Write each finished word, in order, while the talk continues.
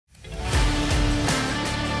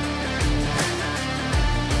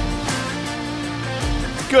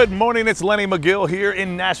Good morning, it's Lenny Magill here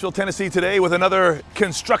in Nashville, Tennessee today with another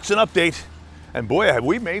construction update. And boy, have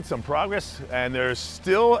we made some progress, and they're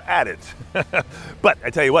still at it. But I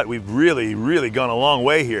tell you what, we've really gone a long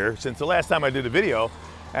way here since the last time I did a video.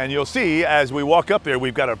 And you'll see as we walk up there,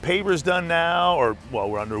 we've got our pavers done now, or well,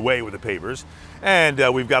 we're underway with the pavers. And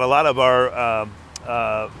we've got a lot of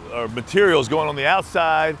our materials going on the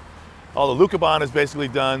outside. All the Lucabon is basically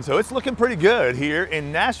done, so it's looking pretty good here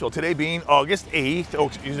in Nashville. Today being August 8th, oh,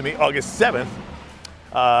 excuse me, August 7th.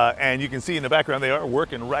 And you can see in the background they are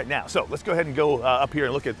working right now. So let's go ahead and go up here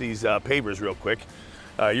and look at these pavers real quick.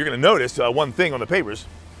 You're gonna notice one thing on the pavers,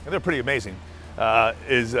 and they're pretty amazing,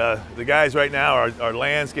 is the guys right now are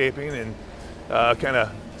landscaping and kind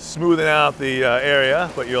of smoothing out the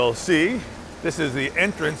area, but you'll see this is the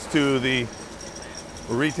entrance to the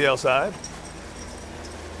retail side.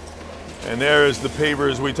 And there's the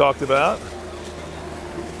pavers we talked about.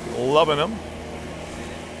 Loving them.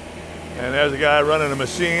 And there's a guy running a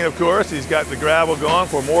machine, of course. He's got the gravel going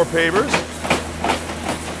for more pavers.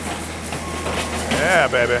 Yeah,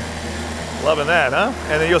 baby. Loving that, huh?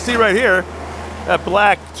 And then you'll see right here, that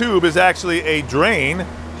black tube is actually a drain.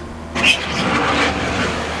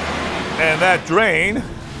 And that drain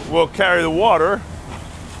will carry the water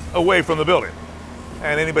away from the building.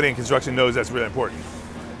 And anybody in construction knows that's really important.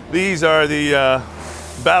 These are the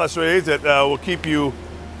balustrades that will keep you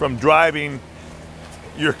from driving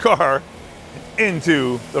your car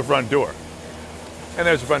into the front door. And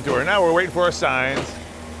there's the front door. Now we're waiting for our signs,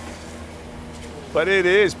 but it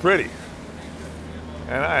is pretty.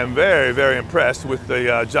 And I am very impressed with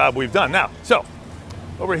the job we've done. Now, so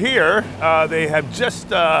over here, they have just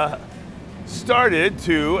started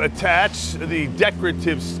to attach the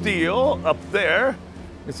decorative steel up there.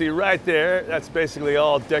 You can see right there, that's basically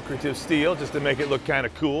all decorative steel just to make it look kind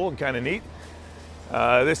of cool and kind of neat.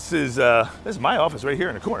 This is my office right here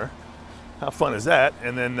in the corner. How fun is that?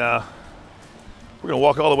 And then we're gonna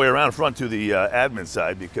walk all the way around front to the admin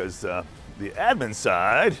side, because the admin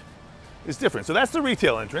side is different. So that's the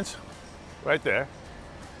retail entrance right there.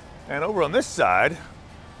 And over on this side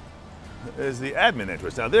is the admin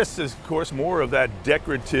entrance. Now this is, of course, more of that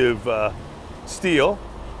decorative steel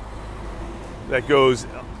that goes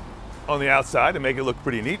on the outside to make it look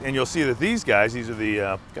pretty neat. And you'll see that these guys, these are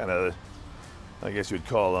the kind of, I guess you'd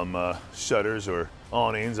call them shutters or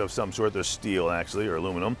awnings of some sort. They're steel actually, or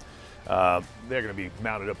aluminum. They're gonna be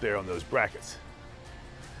mounted up there on those brackets.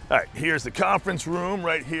 All right, here's the conference room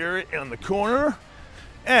right here in the corner.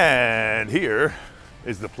 And here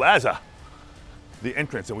is the plaza, the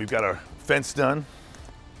entrance. And we've got our fence done.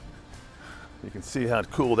 You can see how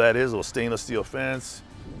cool that is, a little stainless steel fence.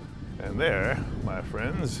 And there, my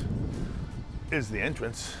friends, is the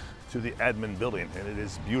entrance to the admin building, and it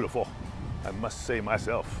is beautiful, I must say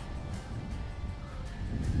myself.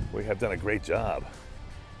 We have done a great job.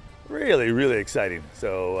 Really exciting.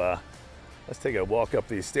 So let's take a walk up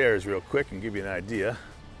these stairs real quick and give you an idea.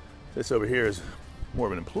 This over here is more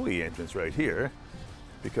of an employee entrance right here,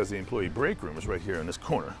 because the employee break room is right here in this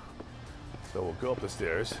corner. So we'll go up the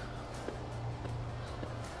stairs.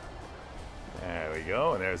 There we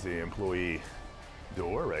go, and there's the employee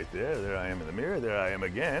door right there. There I am in the mirror, there I am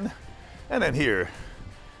again. And then here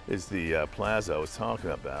is the plaza I was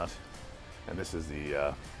talking about. And this is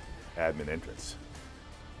the admin entrance.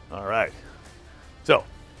 All right, so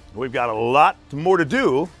we've got a lot more to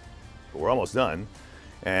do, but we're almost done.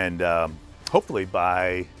 And hopefully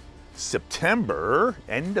by September,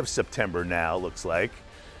 end of September now, looks like,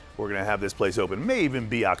 we're gonna have this place open. It may even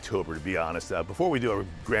be October, to be honest. Before we do our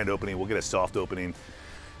grand opening, we'll get a soft opening.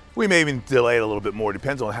 We may even delay it a little bit more.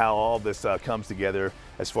 Depends on how all this comes together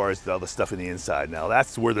as far as all the stuff in the inside. Now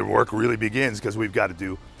that's where the work really begins, because we've got to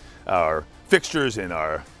do our fixtures and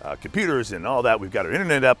our computers and all that. We've got our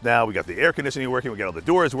internet up now. We got the air conditioning working. We got all the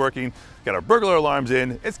doors working. Got our burglar alarms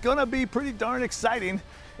in. It's gonna be pretty darn exciting.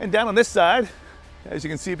 And down on this side, as you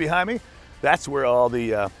can see behind me, that's where all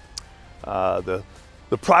the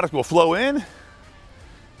product will flow in.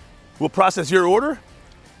 We'll process your order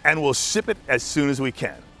and we'll ship it as soon as we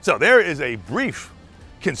can. So there is a brief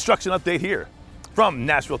construction update here from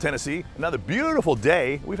Nashville, Tennessee. Another beautiful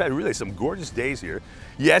day. We've had really some gorgeous days here.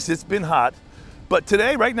 Yes, it's been hot, but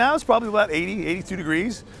today, right now, it's probably about 80, 82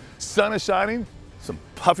 degrees. Sun is shining, some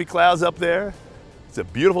puffy clouds up there. It's a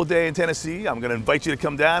beautiful day in Tennessee. I'm gonna invite you to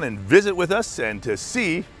come down and visit with us and to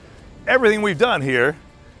see everything we've done here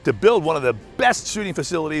to build one of the best shooting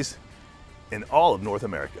facilities in all of North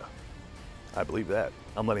America. I believe that.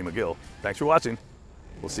 I'm Lenny Magill. Thanks for watching.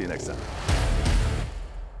 We'll see you next time.